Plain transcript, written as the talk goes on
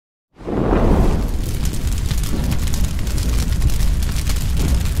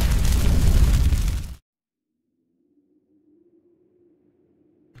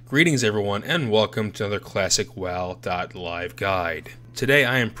Greetings everyone and welcome to another Classic WoW.live guide. Today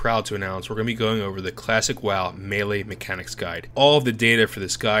I am proud to announce we're going to be going over the Classic WoW Melee Mechanics Guide. All of the data for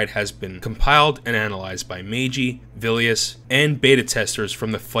this guide has been compiled and analyzed by Meiji, Vilius, and beta testers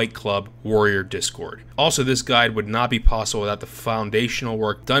from the Fight Club Warrior Discord. Also, this guide would not be possible without the foundational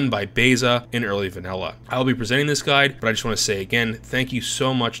work done by Beza in early vanilla. I will be presenting this guide, but I just want to say again, thank you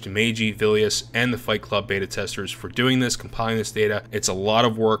so much to Meiji, Vilius, and the Fight Club beta testers for doing this, compiling this data. It's a lot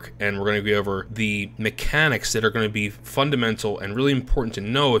of work, and we're going to go over the mechanics that are going to be fundamental and really important to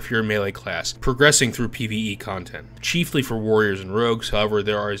know if you're a melee class progressing through PvE content. Chiefly for warriors and rogues, however,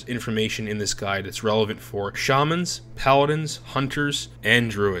 there is information in this guide that's relevant for shamans, paladins, hunters, and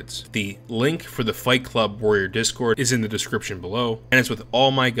druids. The link for the Fight Club Warrior Discord is in the description below, and it's with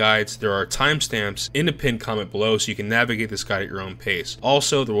all my guides. There are timestamps in the pinned comment below so you can navigate this guide at your own pace.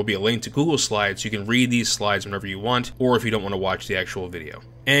 Also, there will be a link to Google Slides so you can read these slides whenever you want, or if you don't want to watch the actual video.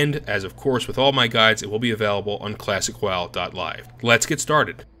 And, as of course with all my guides, it will be available on ClassicWoW.live. Let's get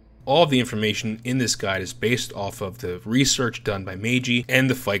started. All of the information in this guide is based off of the research done by Meiji and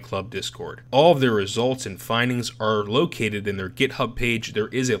the Fight Club Discord. All of their results and findings are located in their GitHub page. There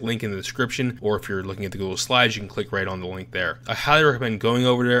is a link in the description, or if you're looking at the Google Slides, you can click right on the link there. I highly recommend going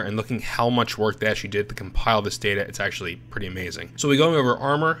over there and looking how much work they actually did to compile this data. It's actually pretty amazing. So we're going over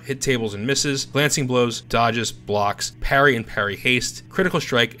armor, hit tables and misses, glancing blows, dodges, blocks, parry and parry haste, critical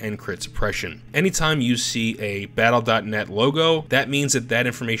strike, and crit suppression. Anytime you see a Battle.net logo, that means that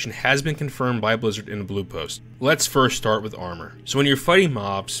information has been confirmed by Blizzard in a blue post. Let's first start with armor. So when you're fighting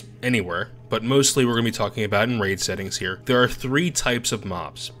mobs anywhere, but mostly we're going to be talking about in raid settings here, there are three types of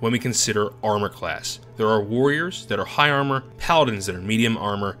mobs when we consider armor class. There are warriors that are high armor, paladins that are medium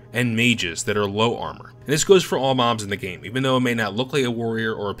armor, and mages that are low armor. And this goes for all mobs in the game. Even though it may not look like a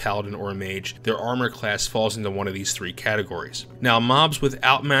warrior or a paladin or a mage, their armor class falls into one of these three categories. Now, mobs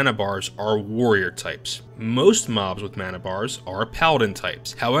without mana bars are warrior types. Most mobs with mana bars are paladin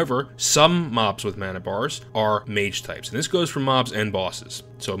types. However, some mobs with mana bars are mage types. And this goes for mobs and bosses.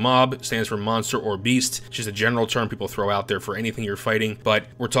 So mob stands for monster or beast. It's just a general term people throw out there for anything you're fighting, but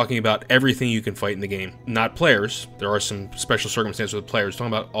we're talking about everything you can fight in the game. Not players. There are some special circumstances with players. We're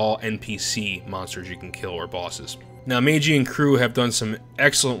talking about all NPC monsters you can kill or bosses. Now, Meiji and crew have done some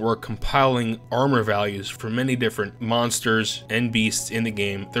excellent work compiling armor values for many different monsters and beasts in the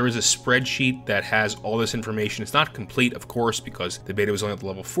game. There is a spreadsheet that has all this information. It's not complete, of course, because the beta was only at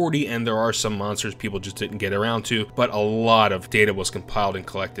level 40, and there are some monsters people just didn't get around to, but a lot of data was compiled and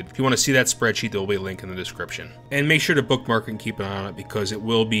collected. If you want to see that spreadsheet, there will be a link in the description. And make sure to bookmark it and keep an eye on it because it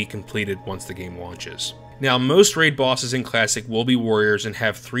will be completed once the game launches. Now, most raid bosses in Classic will be warriors and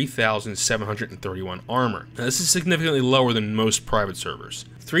have 3,731 armor. Now, this is significantly lower than most private servers.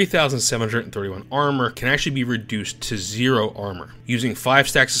 3,731 armor can actually be reduced to 0 armor using 5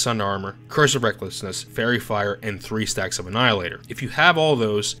 stacks of Sunder Armor, Curse of Recklessness, Fairy Fire, and 3 stacks of Annihilator. If you have all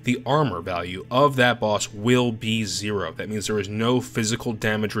those, the armor value of that boss will be 0. That means there is no physical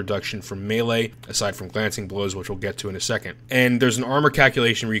damage reduction from melee, aside from glancing blows, which we'll get to in a second. And there's an armor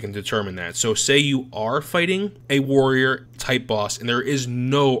calculation where you can determine that. So say you are fighting a warrior type boss and there is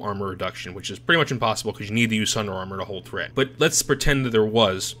no armor reduction, which is pretty much impossible because you need to use Sunder Armor to hold threat. But let's pretend that there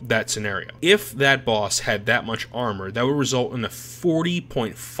was that scenario. If that boss had that much armor, that would result in a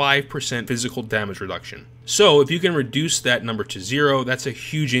 40.5% physical damage reduction. So if you can reduce that number to 0, that's a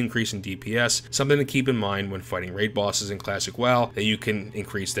huge increase in DPS, something to keep in mind when fighting raid bosses in Classic WoW, that you can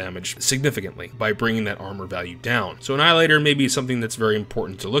increase damage significantly by bringing that armor value down. So Annihilator may be something that's very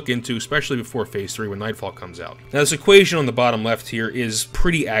important to look into, especially before Phase 3 when Nightfall comes out. Now, this equation on the bottom left here is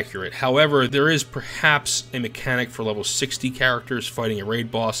pretty accurate. However, there is perhaps a mechanic for level 60 characters fighting a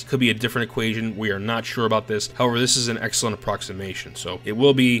raid boss. Could be a different equation. We are not sure about this. However, this is an excellent approximation, so it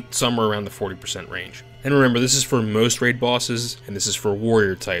will be somewhere around the 40% range. And remember, this is for most raid bosses, and this is for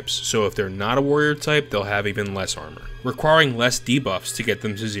warrior types, so if they're not a warrior type, they'll have even less armor, requiring less debuffs to get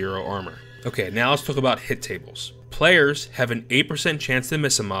them to 0 armor. Okay, now let's talk about hit tables. Players have an 8% chance to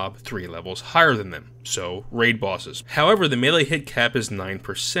miss a mob 3 levels higher than them, so raid bosses. However, the melee hit cap is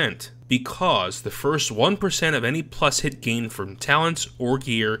 9%. Because the first 1% of any plus hit gain from talents or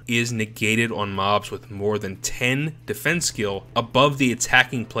gear is negated on mobs with more than 10 defense skill above the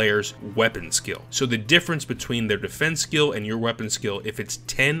attacking player's weapon skill. So the difference between their defense skill and your weapon skill, if it's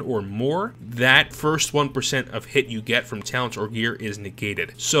 10 or more, that first 1% of hit you get from talents or gear is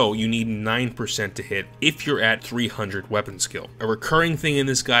negated. So you need 9% to hit if you're at 300 weapon skill. A recurring thing in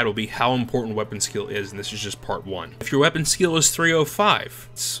this guide will be how important weapon skill is, and this is just part 1. If your weapon skill is 305,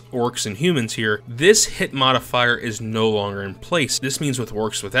 it's orcs and humans here, this hit modifier is no longer in place. This means with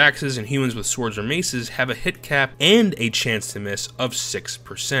orcs with axes and humans with swords or maces have a hit cap and a chance to miss of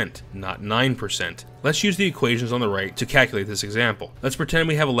 6%, not 9%. Let's use the equations on the right to calculate this example. Let's pretend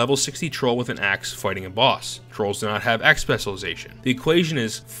we have a level 60 troll with an axe fighting a boss. Trolls do not have axe specialization. The equation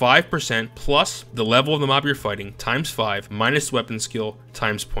is 5% plus the level of the mob you're fighting times 5 minus weapon skill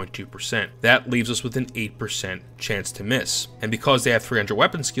times 0.2%. That leaves us with an 8% chance to miss. And because they have 300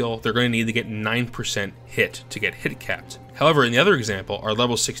 weapon skill, they're going to need to get 9% hit to get hit capped. However, in the other example, our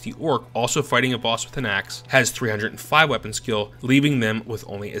level 60 orc, also fighting a boss with an axe, has 305 weapon skill, leaving them with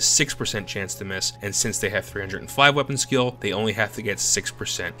only a 6% chance to miss, and since they have 305 weapon skill, they only have to get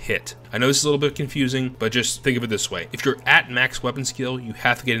 6% hit. I know this is a little bit confusing, but just think of it this way. If you're at max weapon skill, you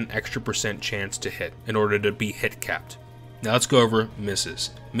have to get an extra % chance to hit in order to be hit capped. Now let's go over misses.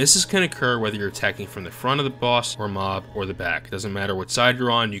 Misses can occur whether you're attacking from the front of the boss or mob or the back. It doesn't matter what side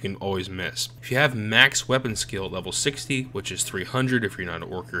you're on, you can always miss. If you have max weapon skill at level 60, which is 300 if you're not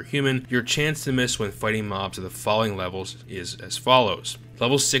an orc or a human, your chance to miss when fighting mobs of the following levels is as follows.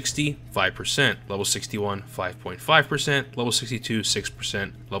 Level 60, 5%. Level 61, 5.5%. Level 62,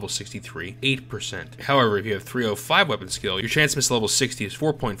 6%. Level 63, 8%. However, if you have 305 weapon skill, your chance to miss level 60 is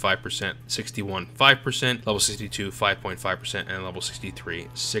 4.5%, 61, 5%, level 62, 5.5%, and level 63,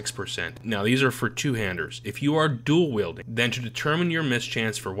 6%. Now, these are for two-handers. If you are dual wielding, then to determine your miss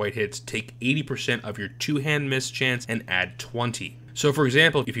chance for white hits, take 80% of your two-hand miss chance and add 20. So for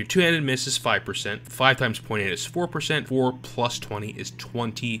example, if your two-handed miss is 5%, 5 times 0.8 is 4%, 4 plus 20 is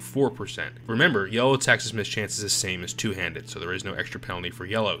 24%. Remember, yellow attacks' miss chance is the same as two-handed, so there is no extra penalty for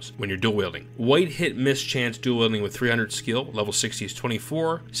yellows when you're dual wielding. White hit miss chance dual wielding with 300 skill, level 60 is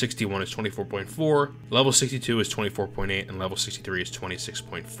 24, 61 is 24.4, level 62 is 24.8, and level 63 is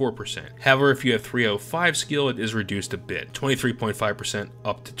 26.4%. However, if you have 305 skill, it is reduced a bit, 23.5%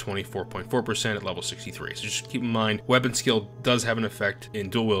 up to 24.4% at level 63. So just keep in mind, weapon skill does have an effect in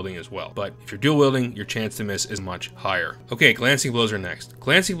dual wielding as well, but if you're dual wielding, your chance to miss is much higher. Okay, glancing blows are next.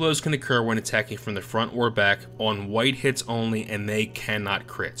 Glancing blows can occur when attacking from the front or back on white hits only, and they cannot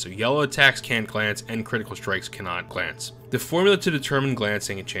crit. So yellow attacks can't glance and critical strikes cannot glance. The formula to determine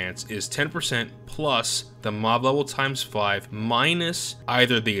glancing chance is 10% plus the mob level times 5 minus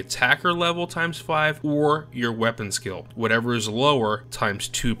either the attacker level times 5 or your weapon skill, whatever is lower, times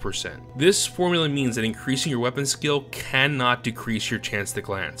 2%. This formula means that increasing your weapon skill cannot decrease your chance to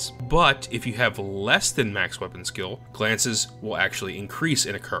glance, but if you have less than max weapon skill, glances will actually increase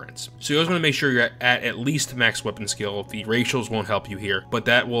in occurrence. So you always want to make sure you're at least max weapon skill. The ratios won't help you here, but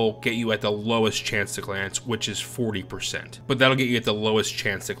that will get you at the lowest chance to glance, which is 40%. But that'll get you at the lowest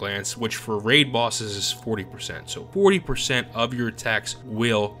chance to glance, which for raid bosses is 40%. So 40% of your attacks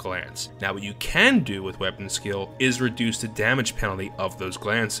will glance. Now what you can do with weapon skill is reduce the damage penalty of those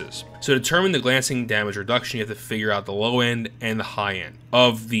glances. So to determine the glancing damage reduction, you have to figure out the low end and the high end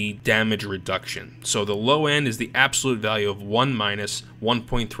of the damage reduction. So the low end is the absolute value of 1 minus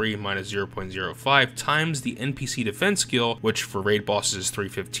 1.3 minus 0.05 times the NPC defense skill, which for raid bosses is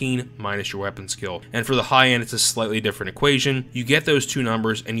 315 minus your weapon skill. And for the high end, it's a slightly different equation. You get those two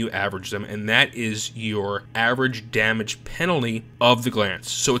numbers and you average them, and that is your average damage penalty of the glance.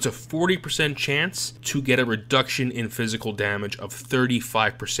 So it's a 40% chance to get a reduction in physical damage of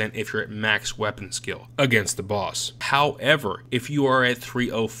 35% if you're at max weapon skill against the boss. However, if you are at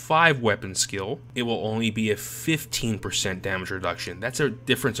 305 weapon skill, it will only be a 15% damage reduction. That's a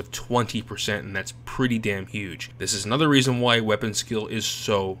difference of 20%, and that's pretty damn huge. This is another reason why weapon skill is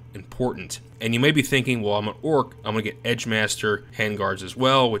so important. And you may be thinking, well, I'm an orc, I'm gonna get Edgemaster handguards as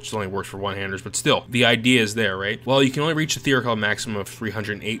well, which only works for one-handers, but still, the idea is there, right? Well, you can only reach the theoretical maximum of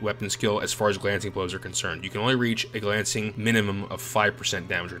 308 weapon skill as far as glancing blows are concerned. You can only reach a glancing minimum of 5%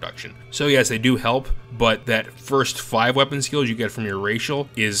 damage reduction. So yes, they do help, but that first 5 weapon skills you get from your racial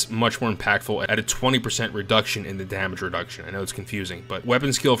is much more impactful at a 20% reduction in the damage reduction. I know it's confusing, but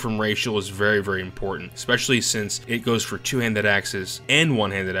weapon skill from racial is very, very important, especially since it goes for two-handed axes and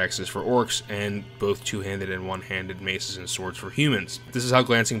one-handed axes for orcs, and both two-handed and one-handed maces and swords for humans. This is how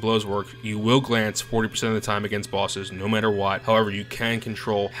glancing blows work. You will glance 40% of the time against bosses, no matter what. However, you can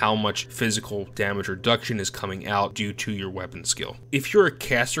control how much physical damage reduction is coming out due to your weapon skill. If you're a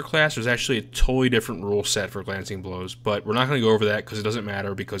caster class, there's actually a totally different rule set for glancing blows, but we're not going to go over that because it doesn't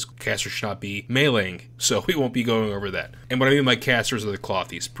matter, because casters should not be meleeing, so we won't be going over that. And what I mean by casters are the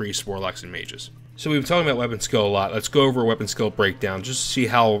clothies, priests, warlocks, and mages. So we've been talking about weapon skill a lot. Let's go over weapon skill breakdown just to see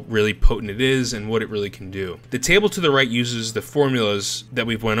how really potent it is and what it really can do. The table to the right uses the formulas that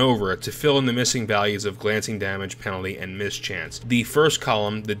we've went over to fill in the missing values of glancing damage, penalty, and mischance. The first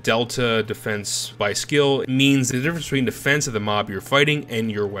column, the delta defense by skill, means the difference between defense of the mob you're fighting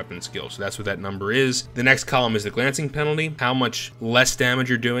and your weapon skill. So that's what that number is. The next column is the glancing penalty, how much less damage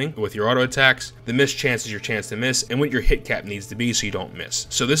you're doing with your auto attacks. The mischance is your chance to miss, and what your hit cap needs to be so you don't miss.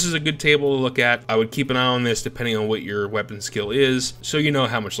 So this is a good table to look at. I would keep an eye on this depending on what your weapon skill is, so you know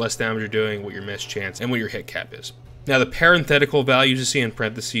how much less damage you're doing, what your mischance, and what your hit cap is. Now, the parenthetical values you see in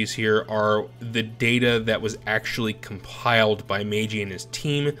parentheses here are the data that was actually compiled by Meiji and his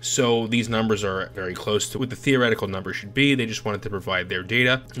team, so these numbers are very close to what the theoretical number should be. They just wanted to provide their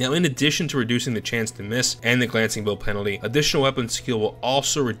data. Now, in addition to reducing the chance to miss and the glancing build penalty, additional weapon skill will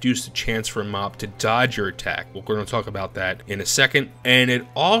also reduce the chance for a mob to dodge your attack. We're going to talk about that in a second. And it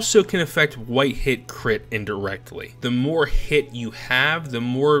also can affect white hit crit indirectly. The more hit you have, the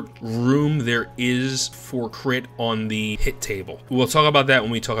more room there is for crit on the hit table. We'll talk about that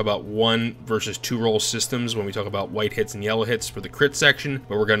when we talk about 1 versus 2 roll systems, when we talk about white hits and yellow hits for the crit section,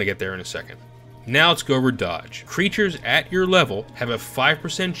 but we're going to get there in a second. Now let's go over dodge. Creatures at your level have a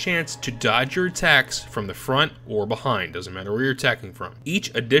 5% chance to dodge your attacks from the front or behind, doesn't matter where you're attacking from. Each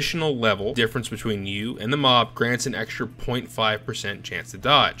additional level difference between you and the mob grants an extra 0.5% chance to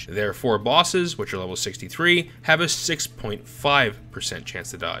dodge. Therefore, bosses, which are level 63, have a 6.5% chance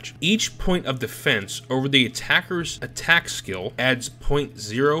to dodge. Each point of defense over the attacker's attack skill adds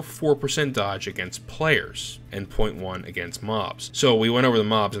 0.04% dodge against players and 0.1 against mobs. So we went over the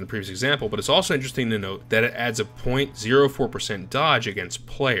mobs in the previous example, but it's also interesting to note that it adds a 0.04% dodge against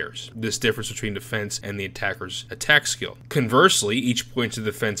players. This difference between defense and the attacker's attack skill. Conversely, each point of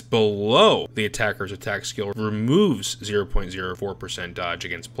defense below the attacker's attack skill removes 0.04% dodge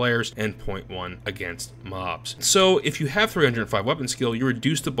against players and 0.1 against mobs. So if you have 305 weapon skill, you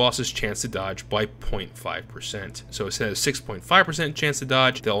reduce the boss's chance to dodge by 0.5%. So instead of 6.5% chance to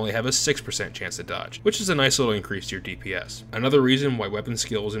dodge, they'll only have a 6% chance to dodge, which is a nice little increase to your DPS. Another reason why weapon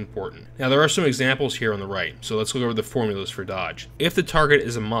skill is important. Now there are some examples here on the right, so let's look over the formulas for dodge. If the target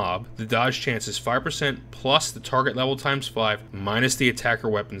is a mob, the dodge chance is 5% plus the target level times 5 minus the attacker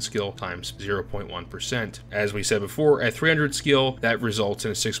weapon skill times 0.1%. As we said before, at 300 skill, that results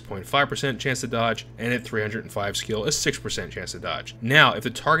in a 6.5% chance to dodge, and at 305 skill, a 6% chance to dodge. Now, if the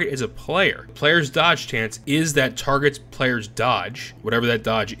target is a player, the player's dodge chance is that target's player's dodge, whatever that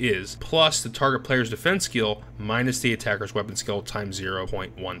dodge is, plus the target player's defense skill minus the attacker's weapon skill times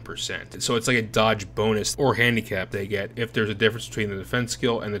 0.1%. So it's like a dodge bonus or handicap they get if there's a difference between the defense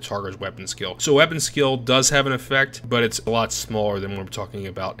skill and the target's weapon skill. So weapon skill does have an effect, but it's a lot smaller than when we're talking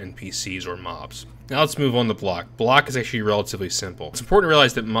about NPCs or mobs. Now let's move on to block. Block is actually relatively simple. It's important to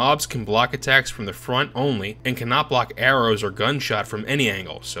realize that mobs can block attacks from the front only and cannot block arrows or gunshot from any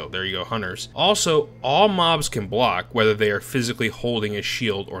angle. So there you go, hunters. Also, all mobs can block whether they are physically holding a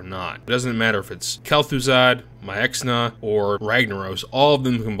shield or not. It doesn't matter if it's Kel'Thuzad, Maexna, or Ragnaros, all of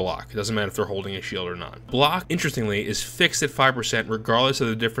them can block. It doesn't matter if they're holding a shield or not. Block, interestingly, is fixed at 5% regardless of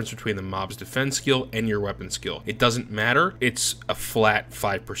the difference between the mob's defense skill and your weapon skill. It doesn't matter, it's a flat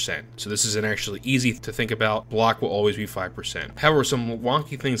 5%. So this is an actually easy to think about. Block will always be 5%. However, some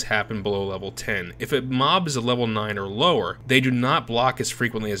wonky things happen below level 10. If a mob is a level 9 or lower, they do not block as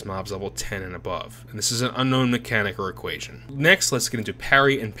frequently as mobs level 10 and above. And this is an unknown mechanic or equation. Next, let's get into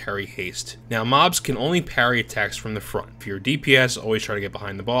parry and parry haste. Now, mobs can only parry attacks from the front. If you're DPS, always try to get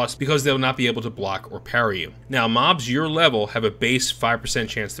behind the boss because they'll not be able to block or parry you. Now, mobs your level have a base 5%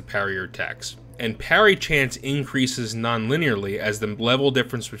 chance to parry your attacks. And parry chance increases non-linearly as the level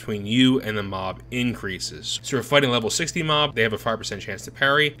difference between you and the mob increases. So if you're fighting level 60 mob, they have a 5% chance to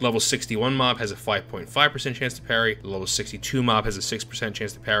parry. Level 61 mob has a 5.5% chance to parry. The level 62 mob has a 6%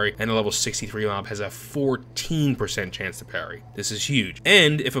 chance to parry. And the level 63 mob has a 14% chance to parry. This is huge.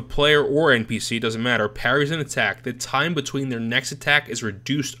 And if a player or NPC, doesn't matter, parries an attack, the time between their next attack is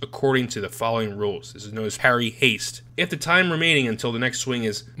reduced according to the following rules. This is known as parry haste. If the time remaining until the next swing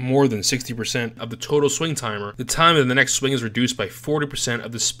is more than 60% of the total swing timer, the time of the next swing is reduced by 40%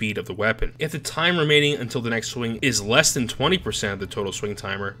 of the speed of the weapon. If the time remaining until the next swing is less than 20% of the total swing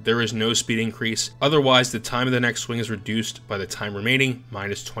timer, there is no speed increase. Otherwise, the time of the next swing is reduced by the time remaining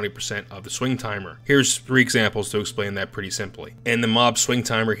minus 20% of the swing timer. Here's 3 examples to explain that pretty simply. And the mob swing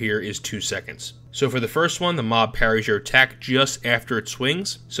timer here is 2 seconds. So for the first one, the mob parries your attack just after it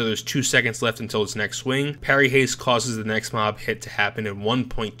swings, so there's 2 seconds left until its next swing. Parry haste causes the next mob hit to happen in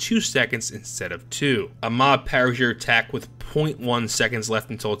 1.2 seconds instead of 2. A mob parries your attack with 0.1 seconds left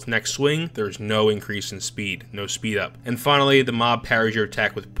until its next swing. There's no increase in speed, no speed up. And finally, the mob parries your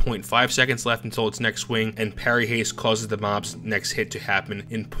attack with 0.5 seconds left until its next swing, and parry haste causes the mob's next hit to happen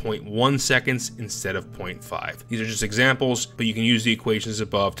in 0.1 seconds instead of 0.5. These are just examples, but you can use the equations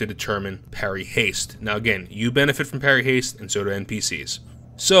above to determine parry haste. Now again, you benefit from parry haste, and so do NPCs.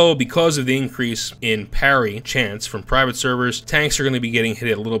 So, because of the increase in parry chance from private servers, tanks are going to be getting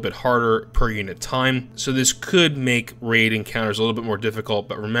hit a little bit harder per unit time, so this could make raid encounters a little bit more difficult,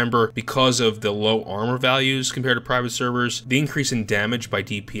 but remember, because of the low armor values compared to private servers, the increase in damage by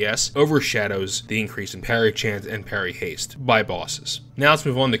DPS overshadows the increase in parry chance and parry haste by bosses. Now let's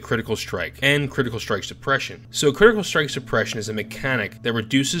move on to critical strike and critical strike suppression. So critical strike suppression is a mechanic that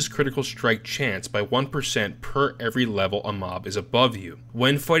reduces critical strike chance by 1% per every level a mob is above you.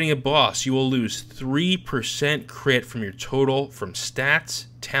 When fighting a boss, you will lose 3% crit from your total from stats,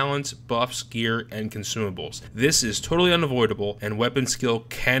 talents, buffs, gear, and consumables. This is totally unavoidable, and weapon skill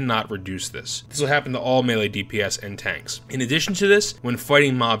cannot reduce this. This will happen to all melee DPS and tanks. In addition to this, when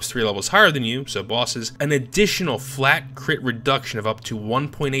fighting mobs 3 levels higher than you, so bosses, an additional flat crit reduction of up to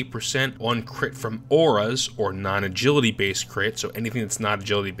 1.8% on crit from auras, or non-agility based crit, so anything that's not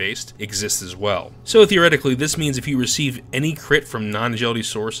agility based, exists as well. So theoretically, this means if you receive any crit from non-agility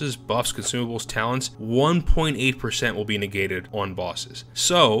sources, buffs, consumables, talents, 1.8% will be negated on bosses.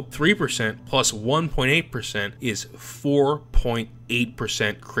 So 3% plus 1.8% is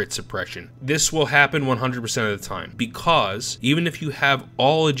 4.8% crit suppression. This will happen 100% of the time, because even if you have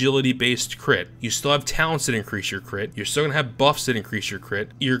all agility based crit, you still have talents that increase your crit, you're still going to have buffs that increase your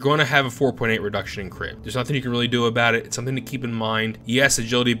crit, you're going to have a 4.8 reduction in crit. There's nothing you can really do about it. It's something to keep in mind. Yes,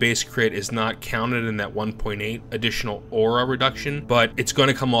 agility based crit is not counted in that 1.8 additional aura reduction, but it's going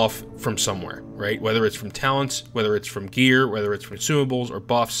to come off from somewhere, right? Whether it's from talents, whether it's from gear, whether it's from consumables or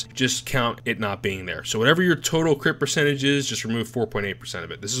buffs, just count it not being there. So whatever your total crit percentage is, just remove 4.8%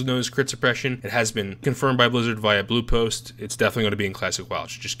 of it. This is known as crit suppression. It has been confirmed by Blizzard via Blue Post. It's definitely going to be in Classic WoW,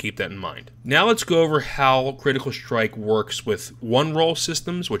 so just keep that in mind. Now let's go over how Critical Strike works with 1-roll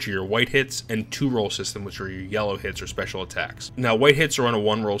systems, which are your white hits, and 2-roll systems, which are your yellow hits or special attacks. Now white hits are on a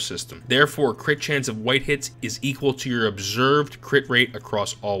 1-roll system. Therefore, crit chance of white hits is equal to your observed crit rate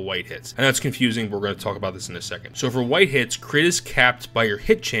across all white hits. I know it's confusing, but we're going to talk about this in a second. So for white hits, crit is capped by your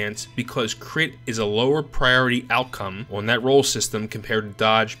hit chance because crit is a lower priority outcome on that roll system compared to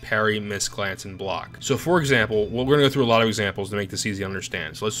dodge, parry, miss, glance, and block. So for example, we're going to go through a lot of examples to make this easy to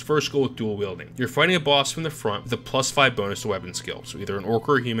understand. So let's first go with dual wielding. You're fighting a boss from the front with a +5 bonus to weapon skill, so either an orc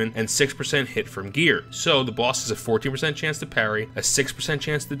or a human, and 6% hit from gear. So the boss has a 14% chance to parry, a 6%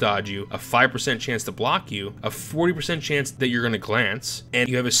 chance to dodge you, a 5% chance to block you, a 40% chance that you're going to glance, and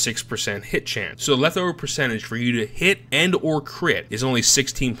you have a 6% hit chance. So the leftover percentage for you to hit and or crit is only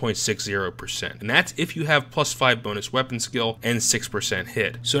 16.60%, and that's if you have +5 bonus weapon skill and 6%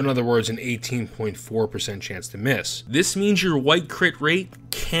 hit. So in other words, an 18.4% chance to miss. This means your white crit rate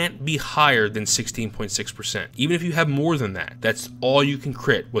can't be higher than 16.6%. Even if you have more than that, that's all you can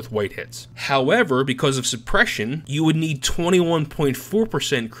crit with white hits. However, because of suppression, you would need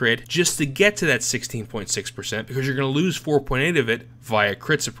 21.4% crit just to get to that 16.6%, because you're going to lose 4.8 of it via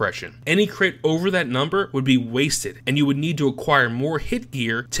crit suppression. Any crit over that number would be wasted, and you would need to acquire more hit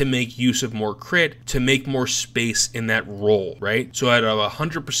gear to make use of more crit, to make more space in that roll, right? So out of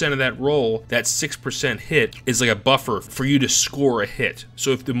 100% of that roll, that 6% hit is like a buffer for you to score a hit.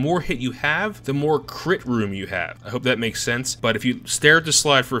 So if the more hit you have, the more crit room you have. I hope that makes sense, but if you stare at the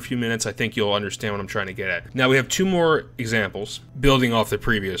slide for a few minutes, I think you'll understand what I'm trying to get at. Now we have 2 more examples, building off the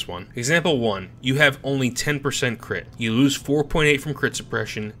previous one. Example 1, you have only 10% crit. You lose 4.8 from crit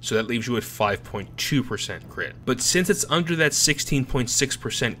suppression, so that leaves you at 5.2% crit. But since it's under that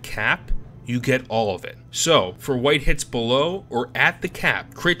 16.6% cap, you get all of it. So, for white hits below or at the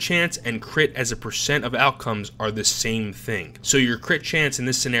cap, crit chance and crit as a percent of outcomes are the same thing. So your crit chance in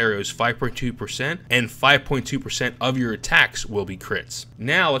this scenario is 5.2%, and 5.2% of your attacks will be crits.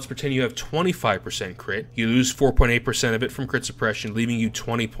 Now, let's pretend you have 25% crit. You lose 4.8% of it from crit suppression, leaving you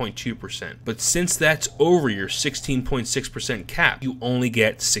 20.2%. But since that's over your 16.6% cap, you only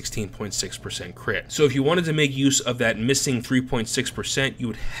get 16.6% crit. So if you wanted to make use of that missing 3.6%, you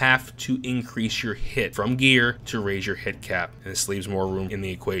would have to increase your hit from gear to raise your hit cap, and this leaves more room in the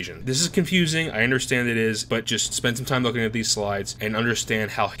equation. This is confusing, I understand it is, but just spend some time looking at these slides and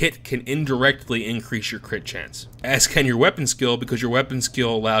understand how hit can indirectly increase your crit chance, as can your weapon skill, because your weapon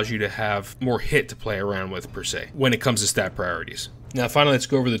skill allows you to have more hit to play around with per se when it comes to stat priorities. Now finally, let's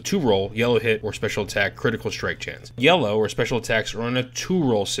go over the 2-roll yellow hit or special attack critical strike chance. Yellow or special attacks are on a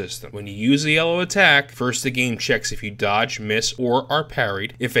 2-roll system. When you use a yellow attack, first the game checks if you dodge, miss, or are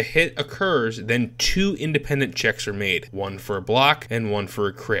parried. If a hit occurs, then 2 independent checks are made, one for a block and one for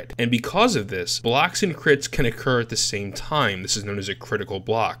a crit. And because of this, blocks and crits can occur at the same time. This is known as a critical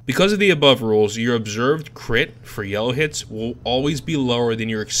block. Because of the above rules, your observed crit for yellow hits will always be lower than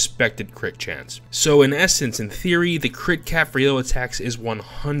your expected crit chance. So in essence, in theory, the crit cap for yellow attacks is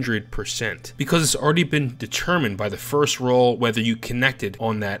 100%, because it's already been determined by the first roll whether you connected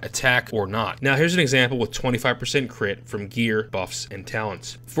on that attack or not. Now here's an example with 25% crit from gear, buffs, and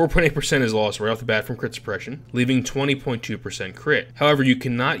talents. 4.8% is lost right off the bat from crit suppression, leaving 20.2% crit. However, you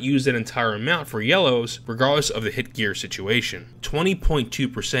cannot use that entire amount for yellows regardless of the hit gear situation.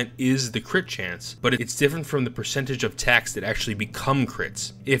 20.2% is the crit chance, but it's different from the percentage of attacks that actually become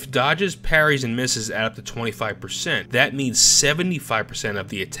crits. If dodges, parries, and misses add up to 25%, that means 75% of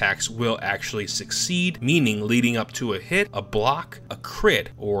the attacks will actually succeed, meaning leading up to a hit, a block, a crit,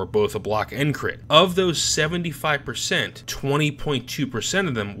 or both a block and crit. Of those 75%, 20.2%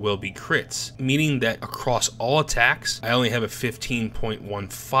 of them will be crits, meaning that across all attacks, I only have a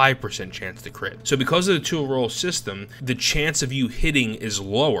 15.15% chance to crit. So because of the 2-roll system, the chance of you hitting is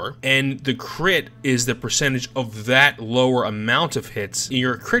lower, and the crit is the percentage of that lower amount of hits.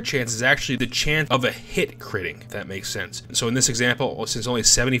 Your crit chance is actually the chance of a hit critting, if that makes sense. So in this example, since only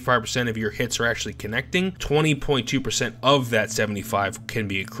 75% of your hits are actually connecting, 20.2% of that 75 can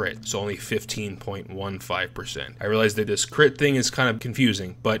be a crit, so only 15.15%. I realize that this crit thing is kind of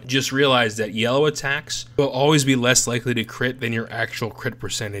confusing, but just realize that yellow attacks will always be less likely to crit than your actual crit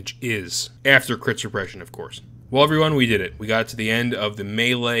percentage is, after crit suppression, of course. Well, everyone, we did it. We got to the end of the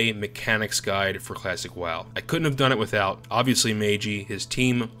Melee Mechanics Guide for Classic WoW. I couldn't have done it without, obviously, Meiji, his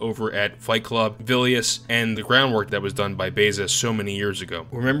team over at Fight Club, Vilius, and the groundwork that was done by Beza so many years ago.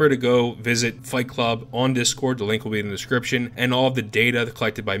 Remember to go visit Fight Club on Discord. The link will be in the description, and all of the data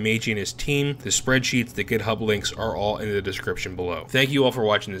collected by Meiji and his team, the spreadsheets, the GitHub links are all in the description below. Thank you all for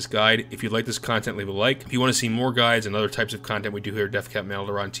watching this guide. If you like this content, leave a like. If you want to see more guides and other types of content we do here at Defcamp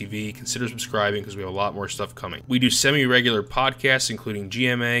Melderon TV, consider subscribing because we have a lot more stuff coming. We do semi-regular podcasts including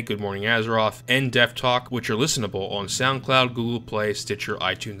GMA, Good Morning Azeroth, and DefTalk, which are listenable on SoundCloud, Google Play, Stitcher,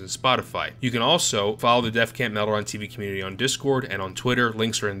 iTunes, and Spotify. You can also follow the Defcamp Melderon TV community on Discord and on Twitter.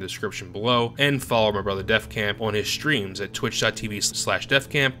 Links are in the description below. And follow my brother Defcamp on his streams at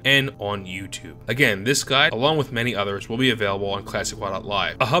twitch.tv/Defcamp and on YouTube. Again, this guide, along with many others, will be available on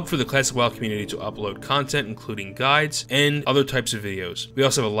ClassicWow.live, a hub for the Classic WoW community to upload content including guides and other types of videos. We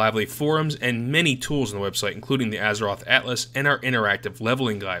also have lively forums and many tools on the website, including the Azeroth Atlas and our interactive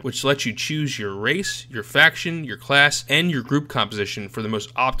leveling guide, which lets you choose your race, your faction, your class, and your group composition for the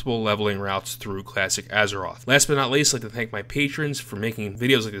most optimal leveling routes through Classic Azeroth. Last but not least, I'd like to thank my patrons for making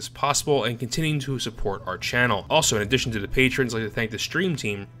videos like this possible and continuing to support our channel. Also, in addition to the patrons, I'd like to thank the stream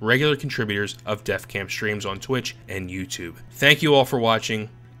team, regular contributors of Defcamp streams on Twitch and YouTube. Thank you all for watching.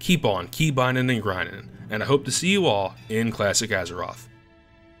 Keep on, keep binding and grinding, and I hope to see you all in Classic Azeroth.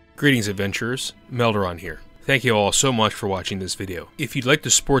 Greetings, adventurers. Melderon here. Thank you all so much for watching this video. If you'd like to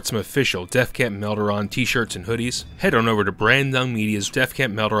sport some official Defcamp Melderon t-shirts and hoodies, head on over to Brandung Media's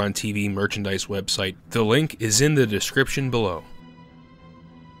Defcamp Melderon TV merchandise website. The link is in the description below.